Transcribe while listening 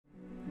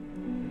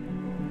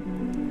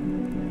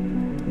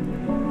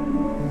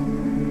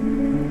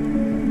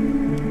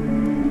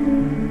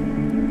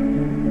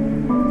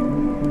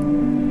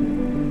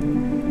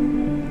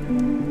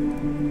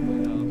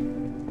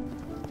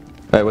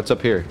Hey, what's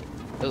up here?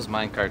 Those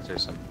minecarts are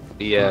some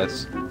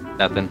BS.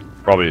 Nothing.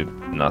 Probably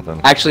nothing.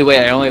 Actually,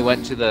 wait, I only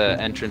went to the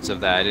entrance of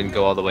that. I didn't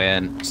go all the way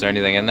in. Is there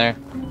anything in there?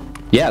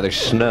 Yeah, there's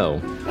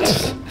snow.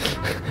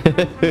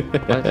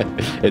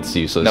 It's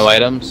useless. No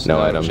items?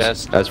 No items.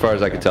 Chest? As far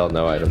as I can tell,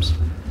 no items.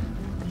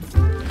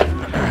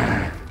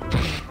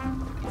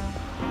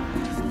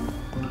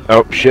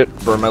 Oh shit!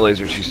 Burn my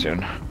laser too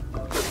soon.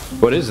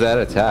 What is that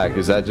attack?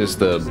 Is that just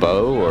the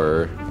bow,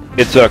 or?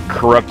 It's a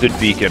corrupted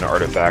beacon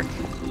artifact.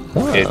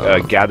 Oh.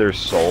 It gathers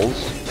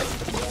souls,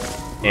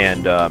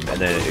 and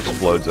then it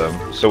explodes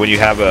them. So when you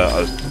have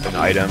an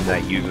item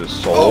that uses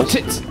souls,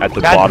 at the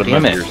bottom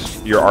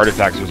of your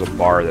artifacts, there's a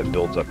bar that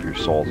builds up your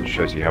souls. It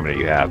shows you how many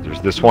you have. There's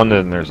this one,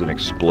 then there's an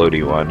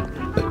explodey one.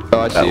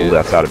 Oh, I see it.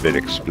 That's out of it.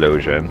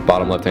 Explosion.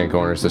 Bottom left-hand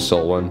corner is the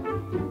soul one.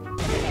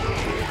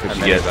 Because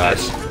you get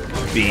this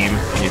beam,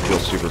 and you feel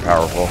super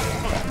powerful.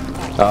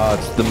 Oh,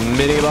 it's the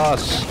mini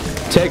boss.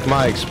 Take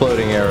my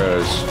exploding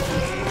arrows.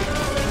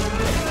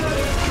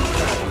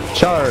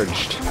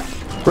 Charged.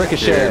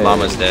 Ricochet. Dude,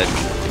 Llama's dead.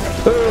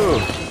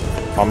 Ooh.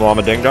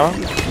 Llama Ding Dong?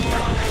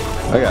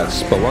 I got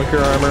Spelunker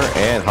armor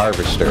and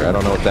Harvester. I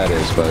don't know what that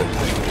is, but...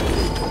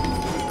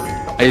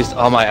 I used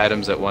all my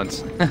items at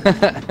once.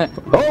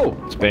 Oh!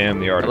 Spam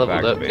the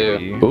artifact, up,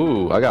 baby. too.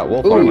 Ooh, I got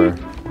wolf armor.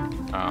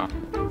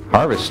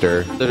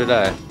 Harvester. So did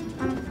I.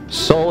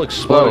 Soul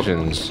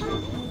explosions.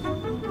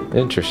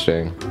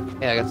 Interesting.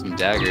 Yeah, I got some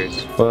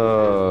daggers.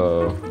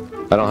 Whoa.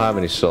 I don't have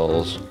any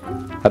souls.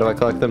 How do I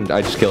collect them?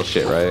 I just kill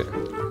shit, right?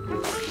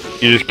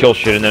 You just kill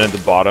shit, and then at the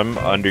bottom,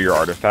 under your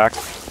artifact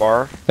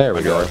bar, there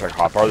we go. Your artifact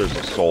hotbar, there's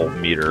a soul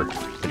meter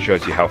that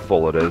shows you how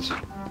full it is.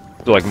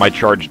 So like my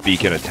charged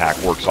beacon attack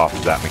works off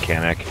of that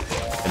mechanic,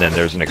 and then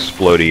there's an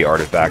explodey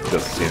artifact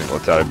that's the same that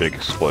lets out a big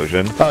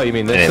explosion. Oh, you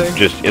mean this and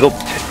thing? It'll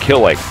kill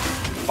like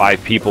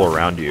 5 people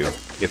around you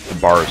if the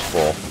bar is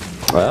full.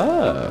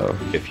 Oh.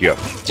 If you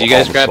have. Do you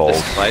guys grab the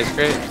supplies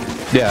crate?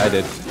 Yeah, I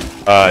did.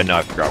 No,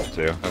 I forgot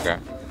to. Okay.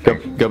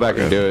 Go back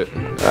and do it.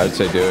 I'd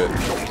say do it.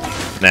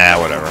 Nah,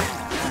 whatever.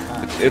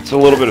 It's a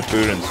little bit of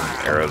food and some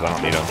arrows. I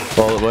don't need them.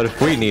 Well, what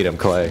if we need them,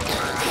 Clay?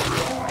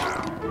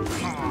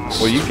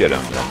 Well, you get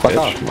them. Fuck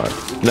off, Mark.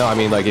 No, I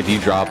mean, like, if you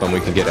drop them, we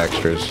can get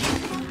extras.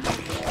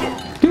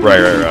 Right,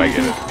 I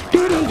get it.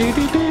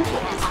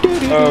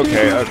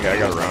 Okay, I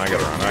gotta run.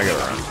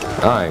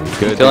 I'm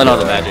good. Killing all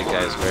the magic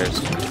guys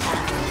first.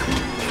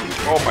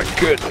 Oh my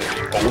goodness.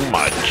 Oh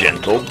my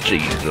gentle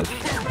Jesus.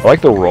 I like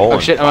the roll. Oh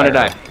shit, I'm gonna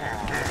die.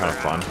 Kind of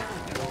fun.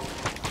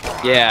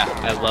 Yeah,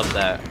 I love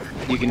that.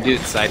 You can do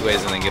it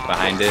sideways and then get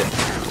behind it.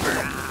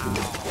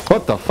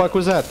 What the fuck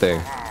was that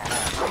thing?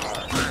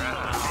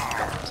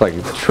 It's like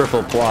a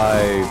triple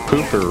ply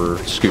pooper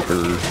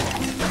scooper.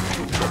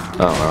 I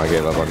don't know, I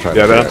gave up on trying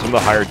to do but on that. some of the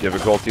higher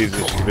difficulties,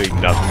 there's gonna be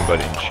nothing but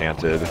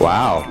enchanted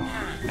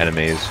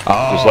enemies.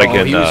 Oh, just like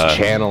in he was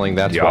channeling,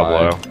 that's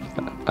Diablo.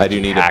 why. I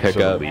do need to pick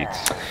up.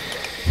 Elites.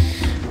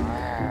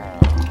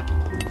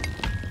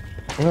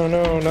 Oh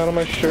no, not on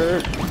my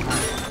shirt.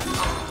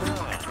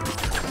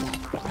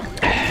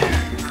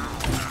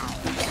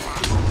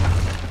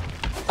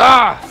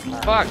 Ah!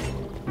 Fuck!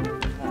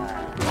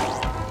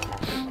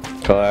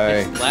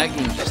 Clay. It's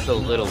lagging just a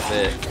little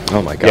bit.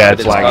 Oh my god. Yeah,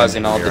 It's lagging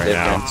causing all the right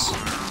now.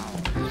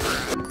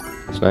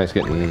 difference. It's nice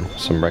getting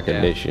some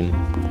recognition.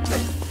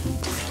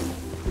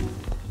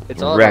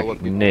 It's all about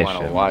what people want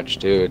to watch,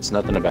 too. It's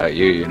nothing about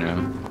you, you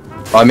know?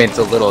 Well, I mean, it's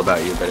a little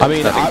about you, but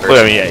it's nothing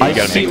personal. I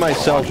see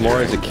myself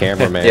more as a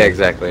cameraman. Yeah,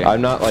 exactly.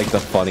 I'm not like the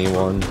funny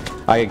one.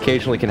 I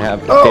occasionally can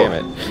have... Damn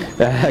it.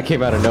 That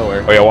came out of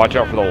nowhere. Oh yeah, watch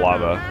out for the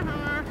lava.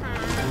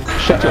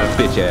 Shut your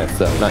bitch ass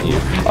up, not you.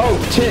 Oh,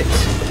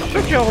 tits!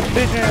 Shut your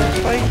bitch ass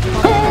face.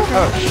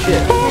 Oh,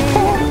 shit.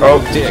 Oh,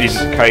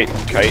 Jesus, kite.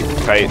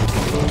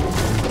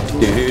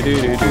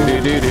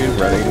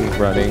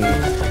 Running.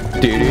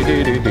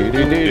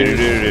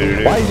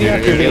 Why is he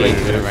after me?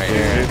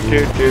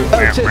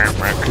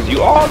 Because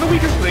you are the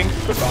weakest link.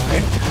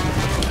 Goodbye.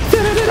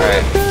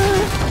 Alright.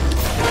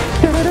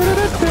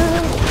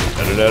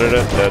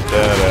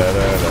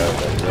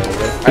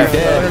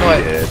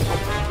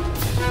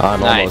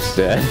 I'm almost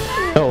dead.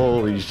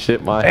 Holy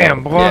shit, my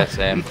damn boy. Yeah,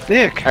 same.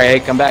 Thick.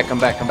 Alright, come back.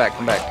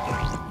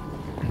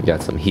 You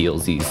got some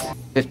healsies.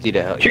 50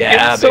 to health. You're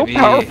Yeah, so baby.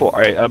 powerful.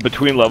 Alright,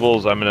 between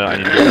levels, I need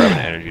to go grab an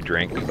energy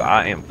drink because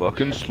I am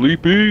fucking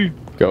sleepy.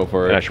 Go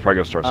for And I it. should probably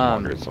go start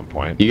some water at some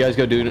point. You guys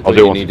go do I'll what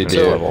do you one need to for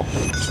do. level.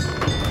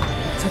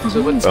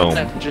 So what's kind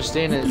of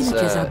interesting is,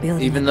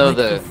 even though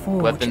the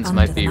weapons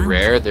might be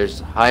rare, there's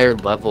higher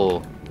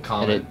level,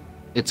 and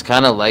it's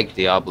kind of like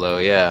Diablo,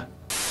 yeah.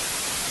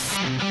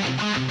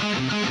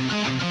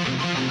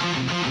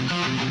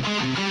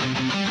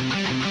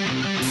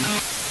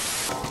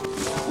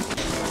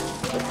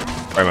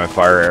 Alright, my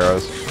fire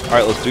arrows.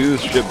 Alright, let's do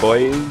this shit,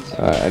 boys.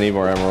 I need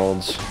more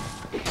emeralds.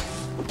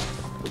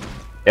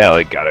 Yeah,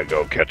 like, gotta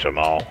go catch them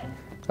all.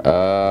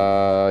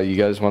 You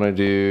guys want to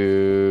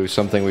do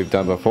something we've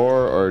done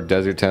before, or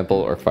Desert Temple,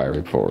 or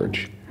Fiery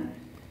Forge?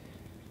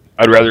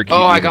 I'd rather keep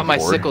Oh, I moving got my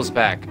forward. sickles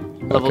back.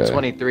 Level Okay.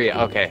 23.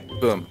 Okay,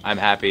 boom. I'm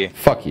happy.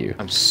 Fuck you.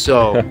 I'm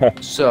so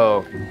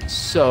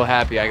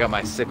happy. I got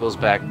my sickles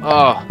back.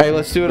 Oh. Hey,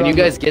 let's do it. When you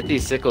guys get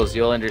these sickles,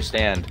 you'll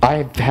understand.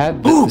 I've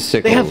had the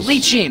sickles. They have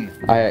leeching.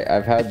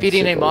 I've had.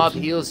 Feeding a sickles. mob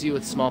heals you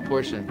with small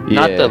portion.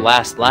 Yeah. Not the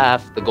last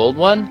laugh, the gold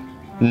one.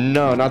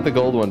 No, not the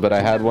gold one, but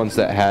I had ones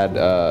that had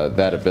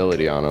that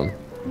ability on them.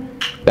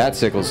 That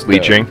sickles.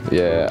 Leeching?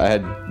 Yeah, I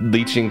had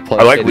leeching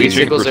plus. I like These leeching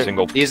sickles for are,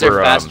 single. These are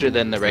for, faster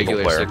than the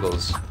regular player.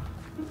 sickles.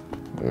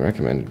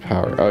 Recommended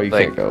power. Oh, you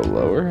Like- can't go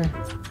lower?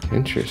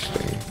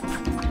 Interesting.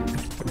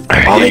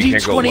 Oh, they you do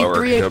can't go lower.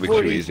 23 That'll be too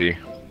 40. easy.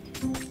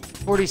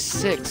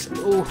 46.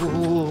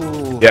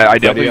 Ooh. Yeah, I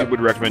definitely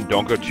would recommend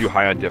don't go too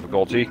high on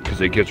difficulty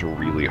because it gets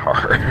really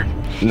hard.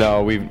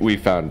 No, we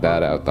found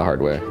that out the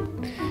hard way.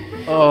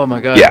 Oh my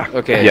god. Yeah.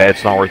 Okay. Yeah,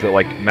 it's not worth it.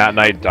 Like Matt and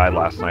I died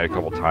last night a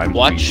couple times.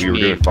 Watch we were me,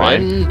 doing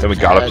fine. friend. Then we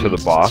got up to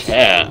the boss,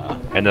 Yeah.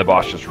 and the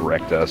boss just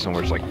wrecked us, and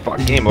we're just like,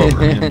 "Fuck, game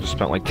over." And just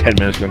spent like 10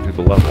 minutes going through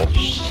the level.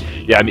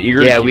 Yeah, I'm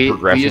eager to keep we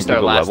progressing used through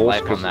our the last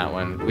levels. life on that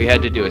one. We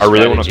had to do a I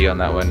really wanna- strategy on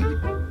that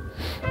one.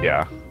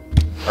 Yeah,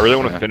 I really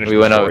want to Yeah, finish we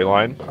the went out-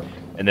 storyline,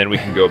 and then we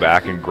can go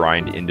back and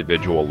grind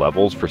individual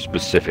levels for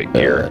specific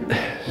gear.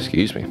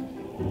 Excuse me.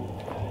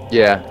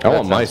 Yeah. I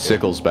want my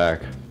sickles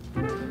back.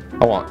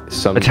 I want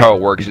some. That's how it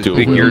works. Is dual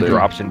the gear wielding.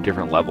 drops in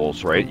different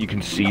levels, right? You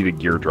can see the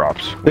gear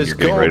drops when This you're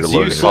getting ready to gold's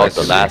load useless. it.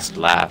 Called the last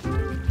laugh.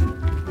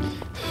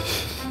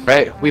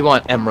 Right? We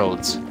want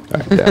emeralds.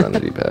 Alright, down on the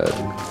D-pad.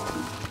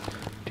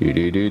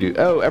 Do.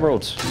 Oh,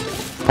 emeralds.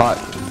 Pot.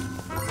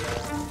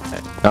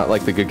 Not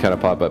like the good kind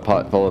of pot, but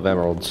pot full of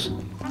emeralds.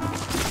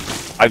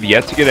 I've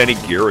yet to get any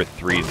gear with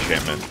 3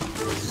 enchantment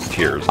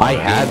tiers. I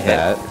had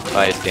that.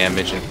 By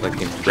damage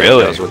inflicting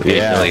Really? projectiles with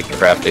Yeah. occasionally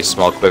craft a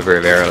small quiver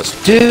of arrows.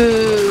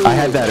 Dude! I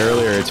had that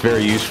earlier. It's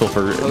very useful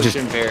for just.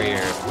 Potion barrier.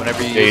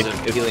 Whenever you use a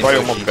It's healing probably potion,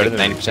 almost you better take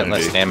than 90%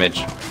 less Infinity.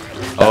 damage.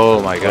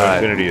 Oh my But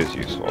god. Infinity is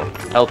useful.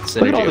 Health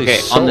Look at synergy. all Okay,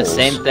 these on the souls.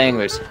 same thing,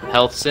 there's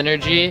health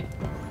synergy,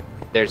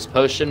 there's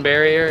potion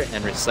barrier,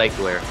 and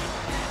recycler.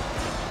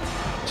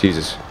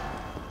 Jesus.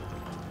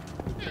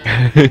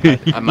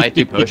 I might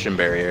do potion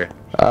barrier.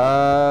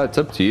 It's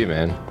up to you,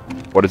 man.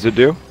 What does it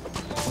do?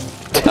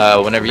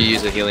 Whenever you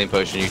use a healing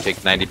potion, you take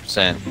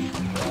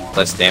 90%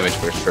 less damage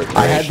for a short duration.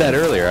 I had that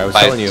earlier. I was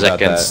 5 telling you about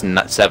seconds,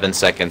 that. 7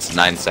 seconds,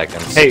 9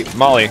 seconds. Hey,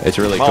 Molly. It's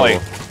really Molly.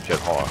 cool. Shit,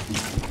 hold on.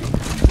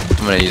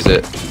 I'm gonna use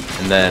it.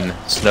 And then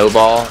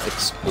Snowball,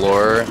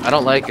 Explorer. I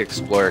don't like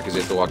Explorer because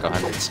you have to walk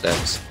 100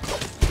 steps.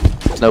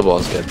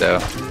 Snowball's good though.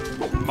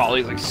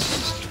 Molly's like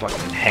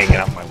fucking hanging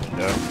out my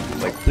window.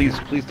 Like,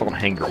 please don't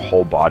hang your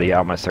whole body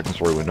out my second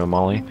story window,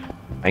 Molly.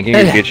 I can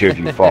get you if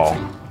you fall.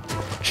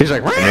 She's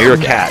like, I know you're a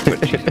cat, but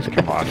Jesus,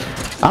 come on.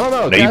 I don't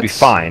know. No, you'd be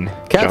fine.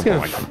 Cats jumping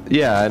gonna. like them.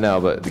 Yeah, I know,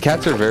 but the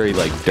cats are very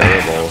like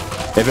durable.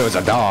 If it was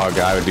a dog,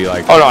 I would be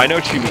like. Oh no, I know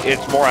what you mean.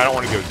 It's more I don't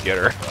want to go get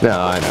her. No,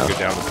 I know. Go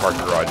down to the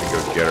parking garage and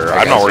go get her.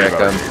 Alright, I'm not guys, worried here I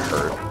about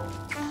her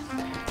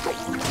getting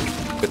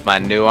hurt. With my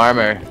new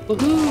armor.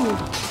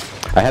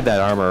 I had that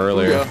armor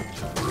earlier.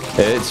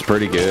 It's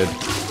pretty good.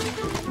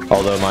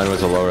 Although mine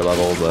was a lower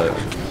level, but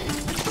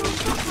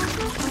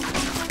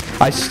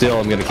I still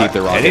am gonna keep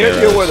the rocket Any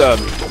idea arrows.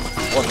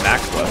 what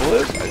max level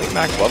is? I think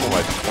max level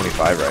might be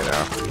 25 right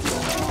now.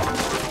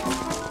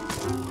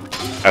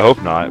 I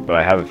hope not, but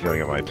I have a feeling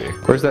it might be.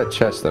 Where's that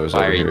chest that was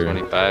Why over are you here?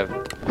 25?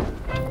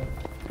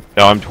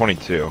 No, I'm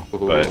 22,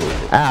 but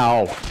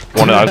Ow!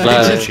 one of the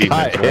Nice.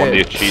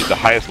 achievements, the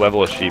highest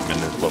level achievement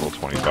is level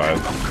 25.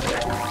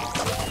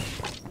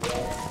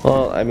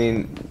 Well, I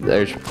mean,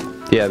 there's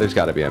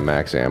got to be a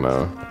max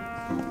ammo.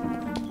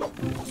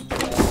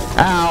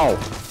 Ow!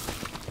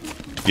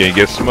 Yeah, you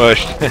get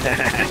smushed.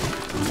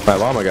 My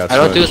llama got. I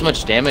don't do smushed. as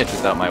much damage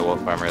without my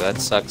wolf armor. That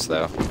sucks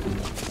though.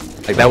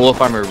 Like that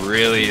wolf armor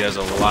really does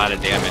a lot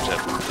of damage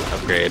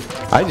upgrade.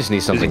 I just need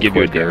Does something it give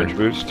you a quicker. damage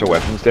boost to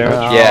weapons damage?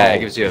 Ow. Yeah, it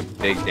gives you a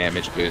big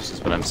damage boost.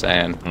 Is what I'm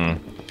saying.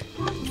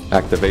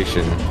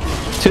 Activation.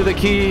 To the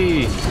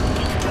key.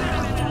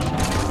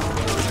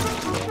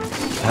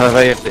 How do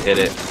I have to hit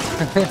it?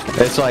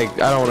 It's like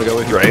I don't want to go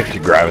with you. Right? To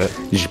grab it.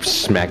 You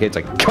just smack it. It's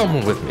like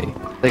come with me.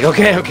 Like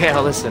okay,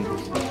 I'll listen.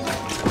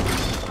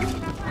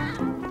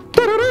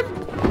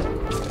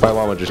 My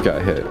llama just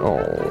got hit.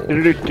 Oh.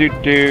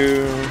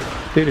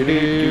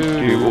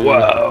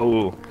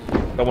 Whoa!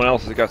 Someone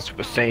else has got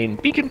super sane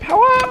beacon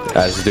power.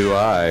 As do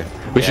I.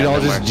 We should all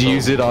no just more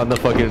use it on the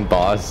fucking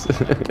boss.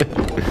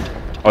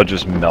 I'll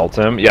just melt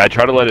him. Yeah, I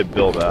try to let it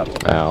build up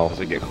Ow. as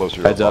I get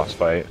closer to Heads the up. boss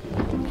fight.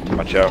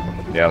 Watch out.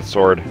 Yeah,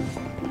 sword. I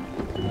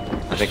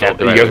think So, I have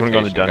the you right guys want to go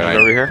in the location, dungeon guys.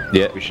 over here?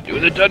 Yeah. We should do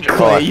the dungeon.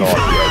 Clay. Oh,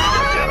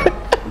 I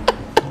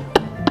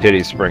thought,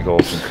 Titty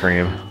sprinkles and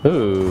cream.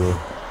 Ooh.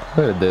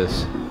 Look at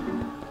this.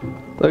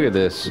 Look at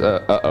this.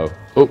 Uh-oh.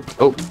 Oh.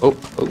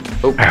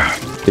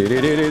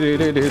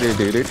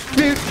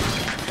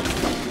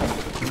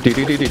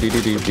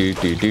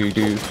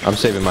 I'm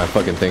saving my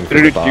fucking thing for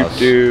the boss.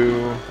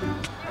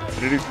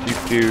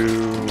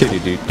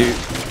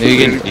 You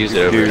can use it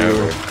over and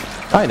over.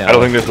 I know. I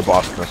don't think there's a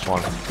boss in this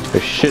one.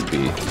 There should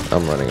be.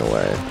 I'm running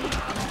away.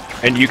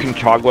 And you can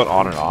toggle it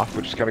on and off,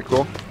 which is kind of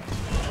cool.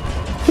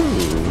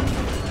 Ooh.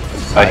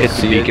 I hit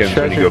the beacons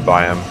when you go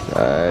by them.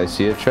 I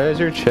see a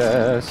treasure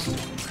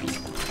chest.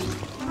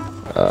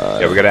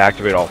 Yeah, we gotta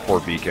activate all 4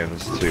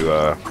 beacons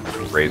to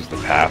raise the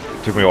path.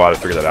 It took me a while to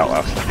figure that out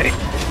last night.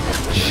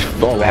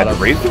 I had to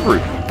raise the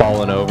roof.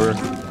 Falling over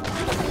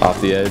off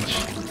the edge.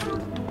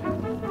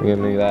 Give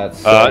me that.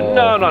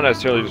 No, not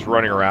necessarily. Just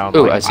running around.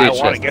 Ooh, like, I see a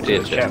chest. want to get to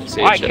the chest.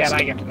 Why can't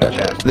I get to the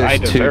chest? There's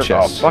 2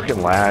 chests.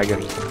 Fucking lag.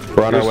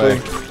 We're on our way.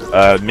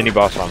 Mini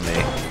boss on me.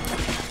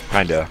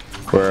 Kinda.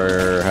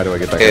 Where? How do I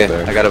get back Okay, up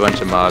there? I got a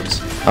bunch of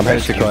mobs. I'm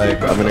headed to Clay.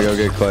 I'm gonna go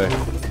get Clay.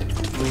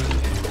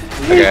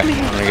 Okay,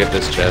 I'm gonna get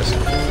this chest.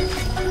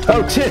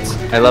 Oh, tits!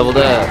 I leveled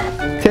up.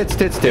 Tits.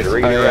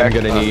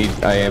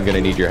 I am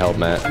gonna need your help,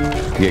 Matt.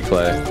 To get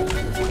Clay.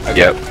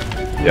 Okay.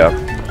 Yep.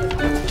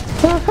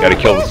 Gotta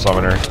kill the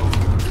summoner.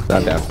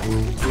 I'm down.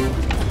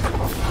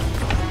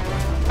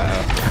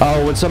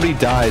 Oh, when somebody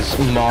dies,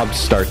 mobs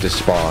start to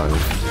spawn.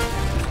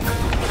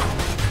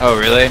 Oh,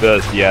 really?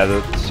 The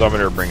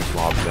summoner brings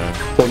mobs in.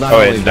 Well, not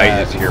only and that.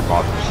 night is here,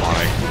 mobs are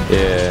spawning.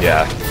 Yeah.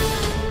 Yeah.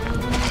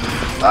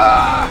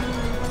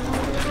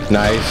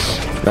 Nice.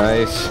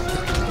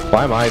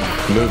 Why am I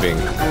moving?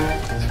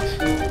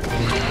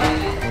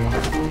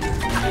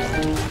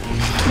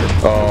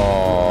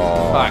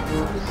 Oh. Fuck.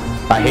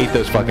 I hate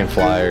those fucking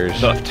flyers.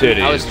 Tough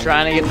titties. I was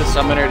trying to get the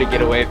summoner to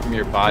get away from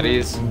your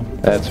bodies.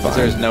 That's fine.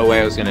 There's no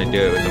way I was gonna do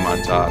it with them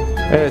on top.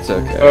 It's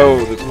okay.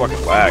 Oh, this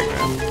fucking lag,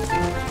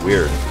 man.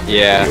 Weird.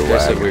 Yeah, Weird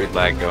there's lag. a weird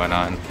lag going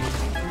on.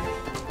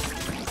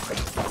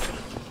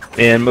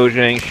 And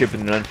Mojang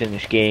shipping an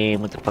unfinished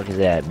game. What the fuck is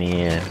that,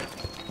 man?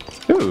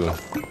 Ooh.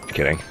 Just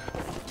kidding.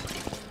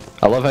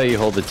 I love how you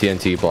hold the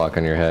TNT block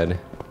on your head.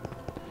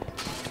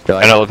 You're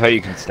like, And I love how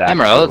you can stack.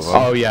 Emeralds. two of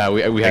them. oh yeah,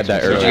 we had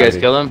that Did earlier. you guys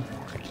kill him?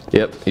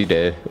 Yep, you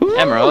did.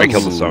 Emeralds. I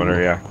killed the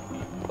summoner, yeah.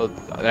 Oh,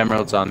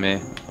 emeralds on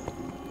me.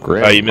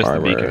 Great. Oh, you missed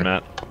armor. the beacon,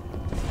 Matt.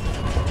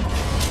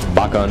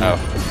 Back on. Oh.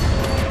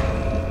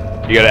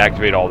 You gotta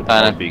activate all the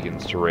Kinda.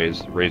 beacons to raise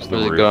the Was it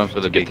roof. going for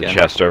the to get beacon?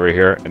 the chest over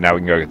here, and now we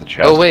can go get the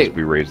chest. Oh, wait. 'cause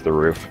we raised the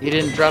roof He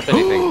didn't drop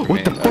anything for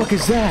What me. the fuck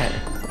is that?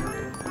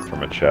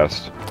 from a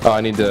chest. Oh,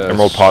 I need to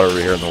Emerald pot over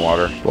here in the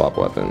water. swap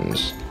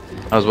weapons.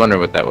 I was wondering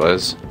what that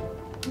was.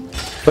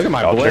 Look at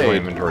my I'll check my blade.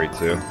 inventory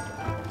too.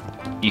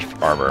 Eve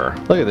armor.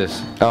 Look at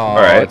this. Oh,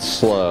 Alright. it's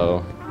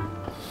slow.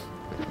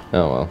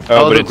 Oh well.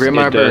 Oh, but the Grim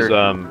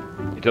Arbor-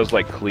 it does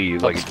like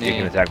cleave, like Helps it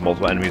can me. attack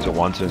multiple enemies at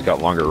once, and it's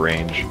got longer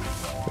range.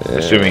 Yeah.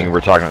 Assuming we're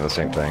talking about the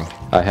same thing.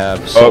 I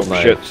have Oh soul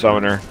knife. shit,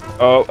 summoner.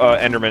 Oh,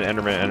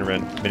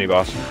 Enderman, mini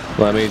boss.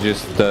 Let me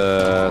just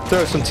throw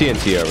some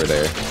TNT over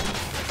there.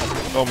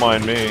 Don't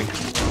mind me.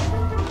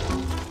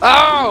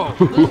 Oh!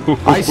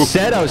 I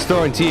said I was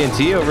throwing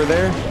TNT over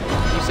there.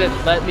 You said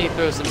let me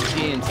throw some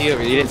TNT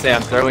over. You didn't say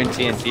I'm throwing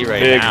TNT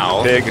right Pig,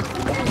 now. pig.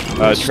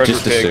 Treasure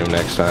Just pig. assume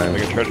next time.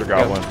 Like a treasure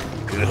goblin.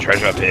 He's a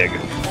treasure pig.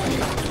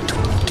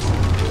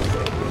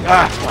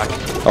 Ah, fuck.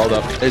 Hold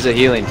up. There's a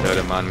healing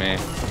totem on me.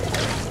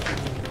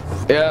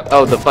 Yep.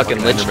 Oh, the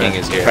fucking Lich King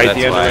is here. Kite That's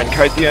the why. Enderman,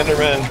 kite the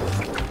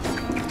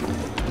Enderman.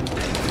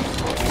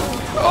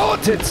 Oh,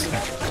 tits.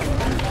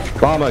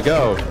 Llama,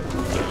 go.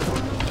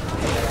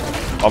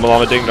 Llama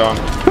llama ding dong.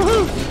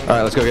 All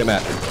right, let's go get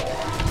Matt.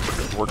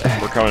 We're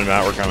coming,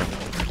 Matt, we're coming.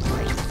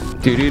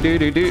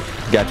 Do.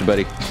 Gotcha,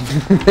 buddy.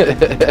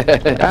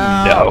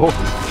 No.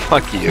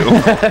 Fuck you.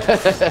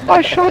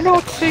 I shall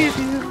not save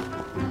you.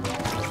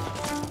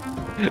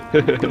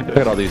 Look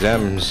at all these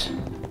M's.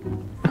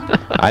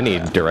 I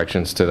need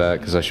directions to that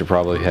because I should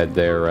probably head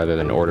there rather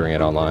than ordering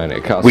it online.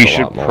 It costs We a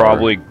should lot more.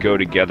 probably go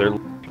together so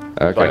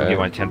I can Okay. get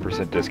my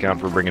 10% discount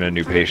for bringing a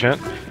new patient.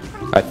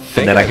 I think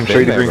And then I I've can been show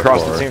you the there Green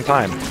Cross at the before. same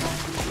time.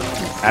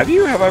 Have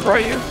you? Have I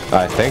brought you?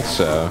 I think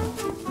so.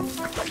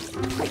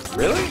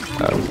 Really?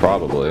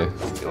 Probably. I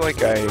feel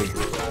like I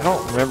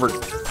don't remember.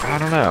 I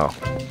don't know.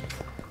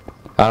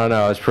 I don't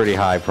know. It's pretty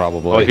high,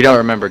 probably. Well, if you don't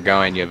remember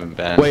going, you haven't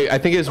been. Wait, I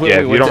think it's when Yeah,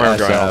 we if you went don't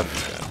to remember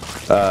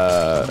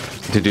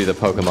SF to do the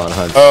Pokemon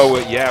hunts. Oh,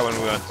 well, yeah, when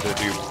we went to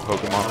do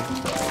Pokemon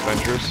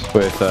Adventures.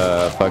 With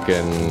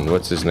fucking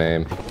what's his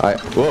name?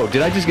 Whoa,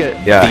 did I just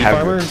get Yeah, thief have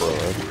armor?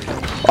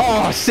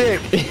 Oh,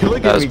 sick!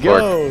 Look That at me was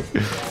go!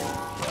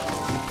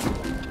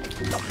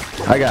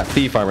 I got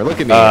thief armor. Look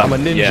at me. I'm a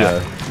ninja. yeah.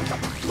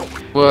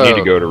 Whoa. Need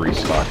to go to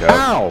restock up.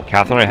 Ow!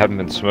 Catherine and I haven't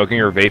been smoking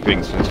or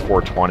vaping since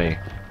 420.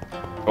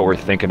 But we're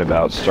thinking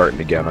about starting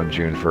again on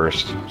June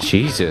 1st.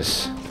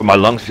 Jesus. But my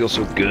lungs feel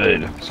so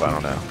good, so I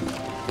don't know.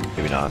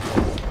 Maybe not.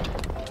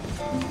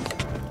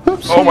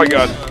 Oops. Oh my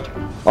god.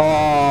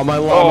 Oh, my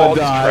llama these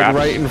died traps.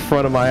 right in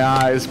front of my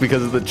eyes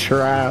because of the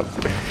trap.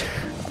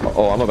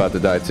 Oh, I'm about to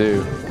die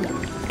too.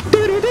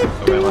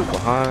 Nobody left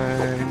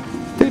behind.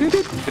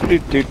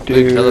 Luke,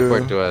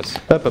 teleport to us.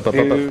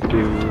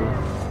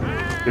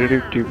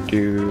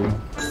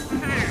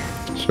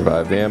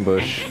 Survive the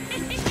ambush.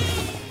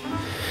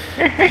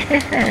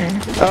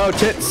 Oh,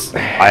 tits!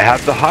 I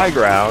have the high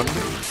ground.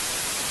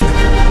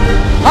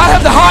 I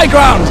have the high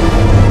ground!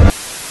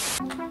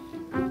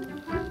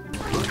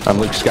 I'm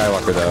Luke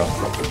Skywalker though.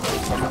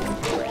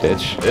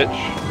 Bitch.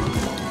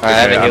 Bitch. I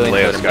have a I'm healing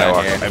Leia totem down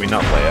Skywalker. here. I mean,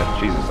 not Leia.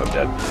 Jesus, I'm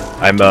dead.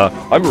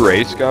 I'm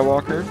Rey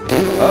Skywalker.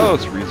 Oh,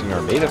 it's using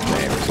our made-up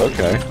names.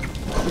 Okay.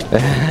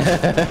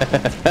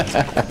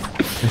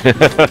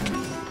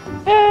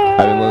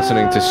 I've been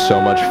listening to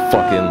so much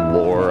fucking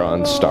lore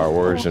on Star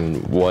Wars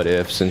and what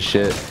ifs and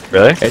shit.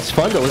 Really? It's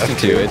fun to listen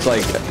to. It's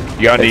like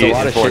You got it's any a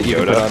lot of shit you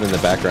can put Yoda? on in the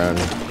background.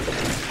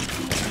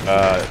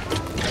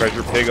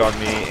 Treasure Pig on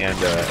me and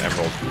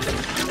Emerald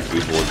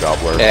Weevil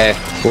Gobbler. Okay.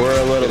 We're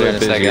a little bit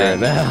busy right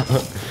now.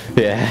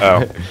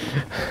 Yeah.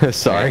 Oh.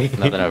 Sorry.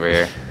 Nothing over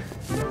here.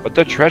 But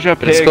the Treasure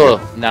But it's Pig. cool.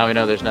 Now we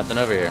know there's nothing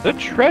over here. The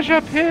Treasure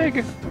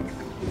Pig.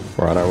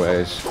 We're on our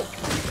ways.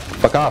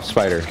 Fuck off,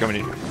 spider. He's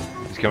coming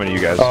to you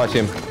guys. Oh, I see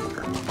him.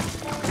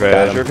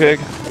 Treasure Pig.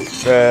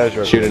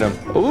 Treasure Shooting Pig.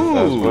 him.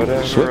 Does Ooh,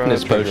 whatever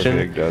swiftness a Treasure potion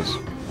Pig does.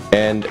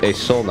 and a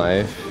soul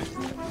knife.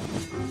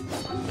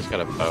 Just got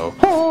a bow.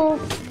 Oh.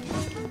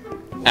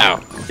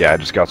 Ow. Yeah, I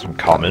just got some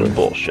common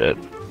bullshit.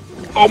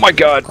 Oh my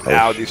god!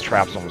 Ow, these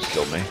traps almost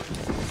killed me.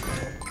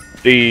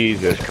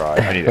 Jesus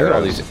Christ, I need Look at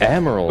all arrows. these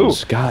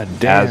emeralds. Ooh. God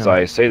damn. As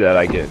I say that,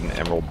 I get an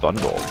emerald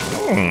bundle.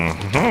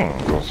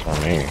 Goes for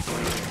me.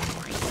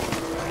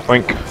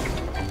 Twink.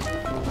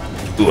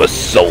 Ooh, a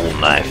soul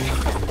knife.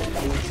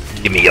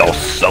 Give me your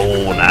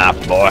soul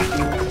knife, boy.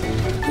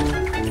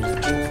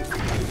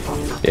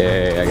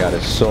 Yay, I got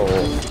his soul.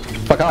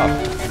 Fuck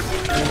off.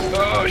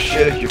 Oh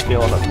shit, if you're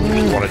feeling it,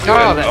 you want to do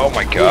Oh, it. that Oh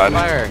my god.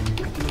 fire.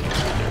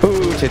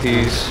 Ooh,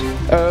 titties.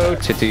 Oh,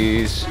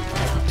 titties.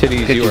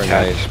 Titties, you are touch.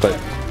 nice, but...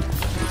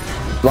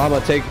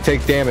 Llama,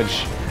 take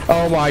damage.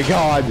 Oh my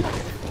god.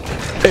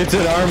 It's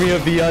an army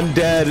of the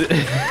undead.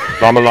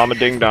 Llama llama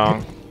ding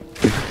dong.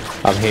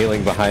 I'm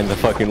hailing behind the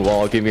fucking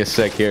wall. Give me a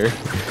sec here.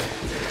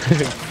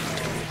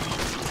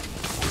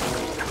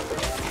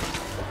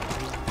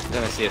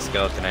 Then I see a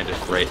skeleton, I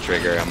just right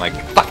trigger. I'm like,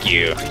 fuck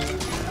you.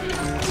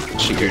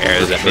 Shoot your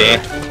arrows at me.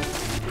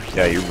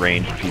 Yeah, you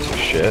ranged piece of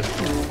shit.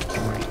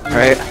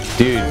 Right.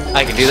 Dude,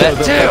 I can do so that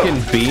the too.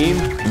 fucking beam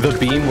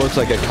looks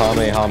like a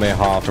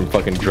Kamehameha from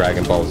fucking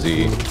Dragon Ball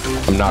Z.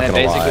 I'm not I gonna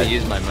basically lie.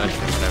 use my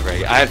mushroom whenever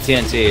I have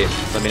TNT.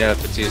 Let me know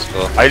if it's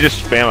useful. I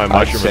just spam my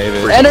mushroom save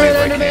as it. frequently as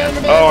I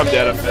can. Oh, I'm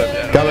dead, I'm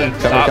dead. Coming.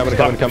 Stop the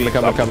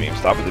beam,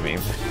 stop with the beam.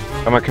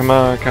 Come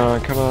on,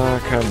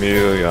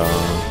 chameleon.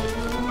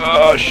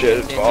 Oh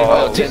shit, TNT,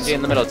 balls. TNT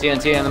in the middle,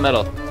 TNT in the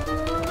middle.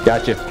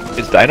 Gotcha.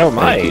 It's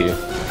dynamite. Thank you.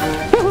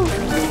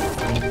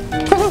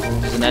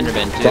 There's an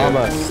Enderman too.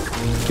 Llama,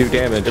 do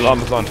damage. Your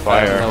llama's on I don't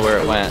fire. know where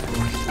it went.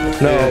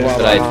 No,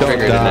 But Llama, I don't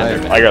triggered an die.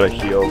 Enderman. I gotta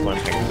heal when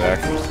I'm taking back.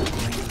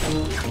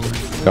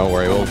 Don't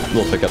worry, we'll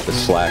pick up the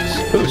slacks.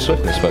 Ooh,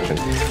 swiftness potion.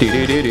 What I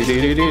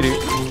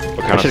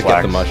kind of should have kept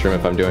slacks? the mushroom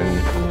if I'm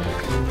doing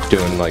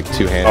like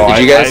two-handed. Oh,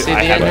 Did you guys see I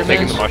the haven't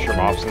taken Endermans? the mushroom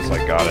off since I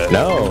got it.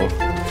 No.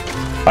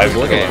 I was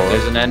looking Okay, for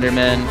there's an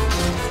Enderman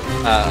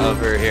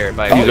over here.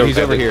 By Oh, Luke, he's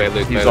by over Luke, here. by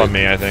Luke, He's by on Luke.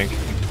 me, I think.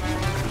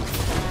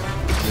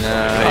 No,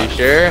 are you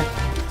sure?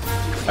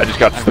 I just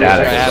got I'm pretty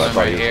static, sure I have so I him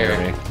thought right he was here.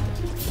 near me.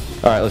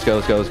 All right, let's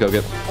go. Get Oh,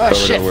 over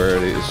shit. to where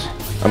it is.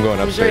 I'm going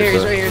He's right here,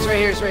 upstairs. he's right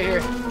here, he's right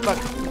here, he's right here. Fuck.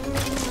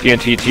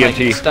 TNT, Am I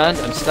TNT. stunned?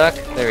 I'm stuck.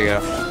 There we go.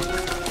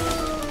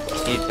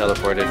 He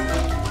teleported.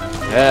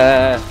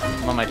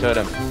 I'm on my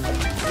totem.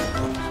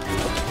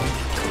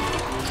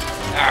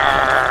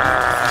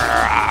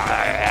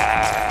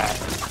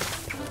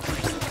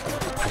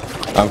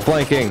 I'm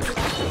flanking.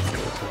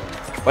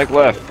 Flank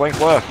left, flank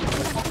left.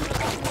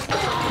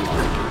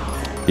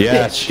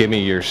 Yes, give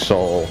me your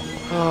soul.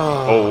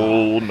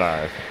 Oh,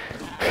 knife.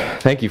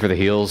 Thank you for the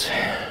heals.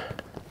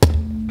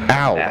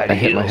 Ow! Bad I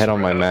hit my heals, head on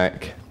my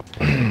Mac.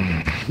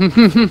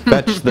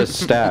 Fetch the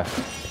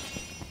staff.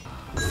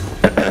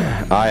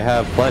 I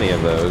have plenty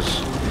of those,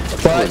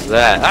 but What's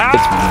that?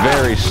 it's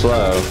very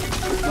slow.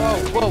 Oh,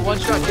 whoa, one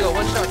shot kill,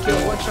 one shot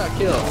kill, one shot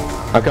kill.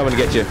 I'm coming to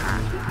get you.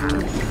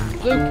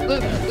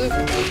 Luke.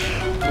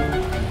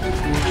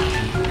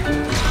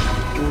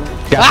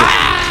 Gotcha.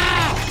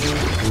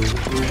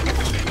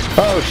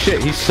 Oh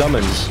shit, he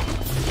summons.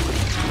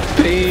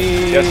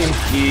 Beam. Yes,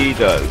 he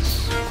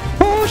does.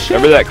 Oh shit.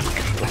 Remember that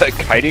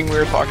kiting we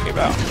were talking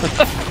about?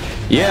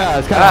 Yeah,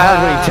 it's kind of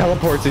hard when he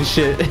teleports and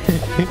shit.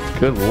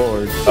 Good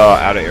lord.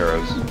 Out of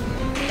arrows.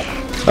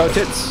 Oh,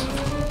 tits.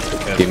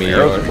 And Give me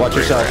arrows yours. are Watch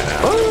great yourself. right now.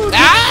 Oh,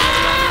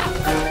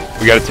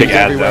 We gotta take He's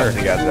ads everywhere. out.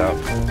 Take ads out.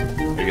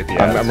 Gotta get the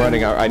ads. I'm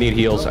running out. I need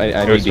heals. I need to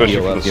especially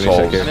heal for up. the Give me a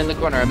sec souls. here. I'm in the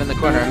corner, I'm in the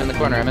corner. Coming I'm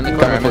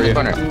for in the you.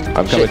 corner.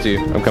 I'm coming to you.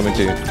 I'm coming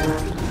to you.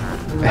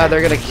 Ah,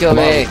 they're gonna kill Come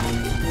on. me.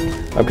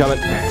 I'm coming.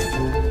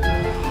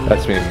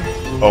 That's me.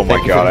 Oh my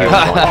Thank you god, I for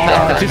have one Oh,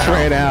 shot. it just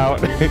ran out.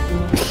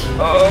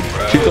 Oh,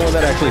 Shoot the one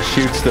that actually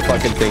shoots the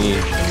fucking thingy.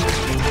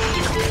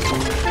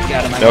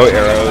 Got him, No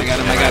arrows. I got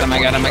him.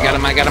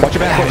 Watch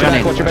your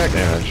back. Watch your back.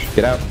 Damage.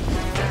 Get out.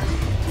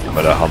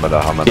 Humada.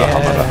 Yes.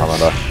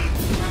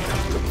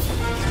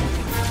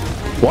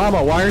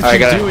 Llama, why aren't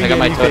Alright, you doing I got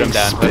my anything? totem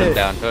down, Spit.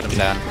 totem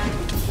down.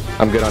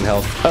 I'm good on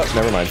health. Oh,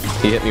 never mind.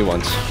 He hit me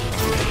once.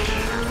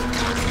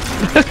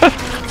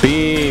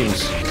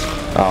 Beams.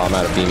 Oh, I'm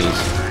out of beamies.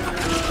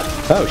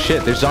 Oh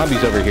shit, there's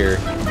zombies over here.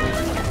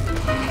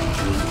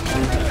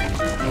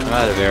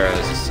 I'm out of arrows.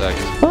 This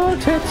sucks. Oh,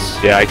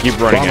 tits. Yeah, I keep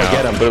running Well, I'm gonna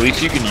out. get 'em. But at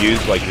least you can use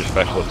like your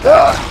special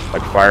attacks,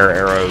 like fire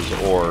arrows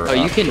or Oh,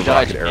 you can the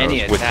dodge rocket arrows any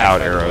attack, without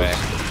by the arrows. way.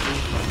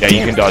 Yeah,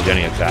 you can dodge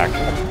any attack.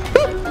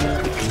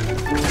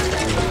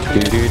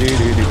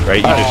 Right?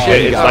 You just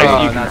shit, it's oh,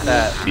 like you not can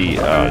that. see.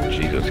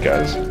 Jesus,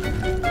 guys.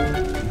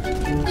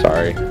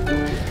 Sorry.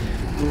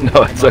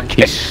 No, it's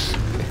okay.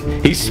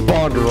 He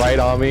spawned right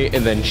on me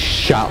and then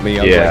shot me.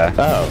 I was Yeah. like,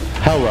 oh,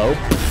 hello.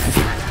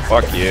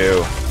 Fuck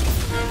you.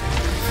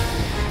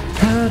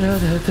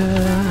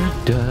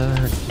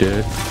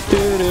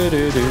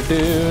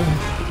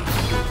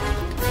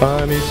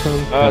 Buy me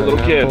some little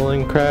kid. pineapple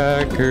and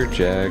Cracker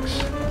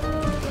Jacks.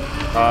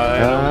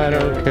 I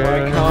don't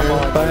care. Come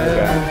on.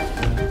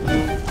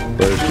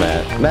 Where's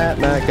Matt? Matt,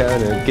 not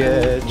gonna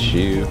get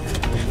you.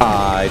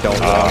 I don't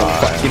wanna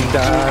fucking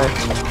die.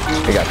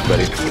 I got you,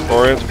 buddy.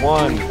 Or it's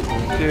 1,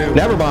 2.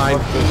 Never mind.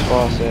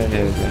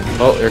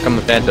 Oh, here come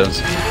the phantoms.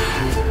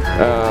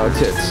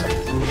 Tits.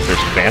 There's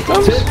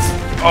phantoms? Tits.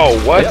 Oh,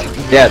 what? Yep.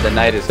 Yeah, the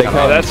night is coming.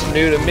 Oh, that's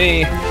new to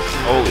me.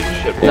 Holy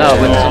shit. No,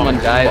 when Oh, someone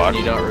dies fuck. and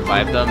you don't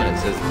revive them and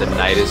it says the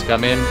night is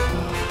coming,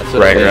 that's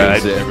what Right, it right.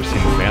 means. I've never seen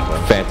the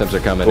phantoms. Phantoms are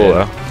coming Cool, in.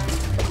 though.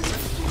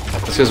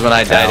 It's because when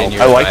I died and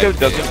you I like that it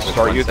revived me, doesn't with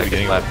start 1 you at the second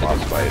beginning of the left.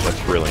 boss fight.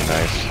 That's really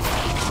nice.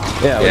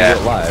 Yeah, we Yeah.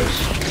 get lives.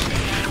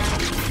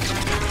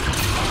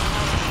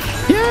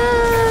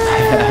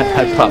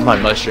 I popped my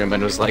mushroom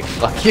and was like,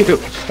 fuck you.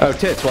 Oh,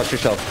 tits, watch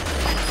yourself.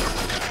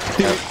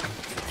 Dude.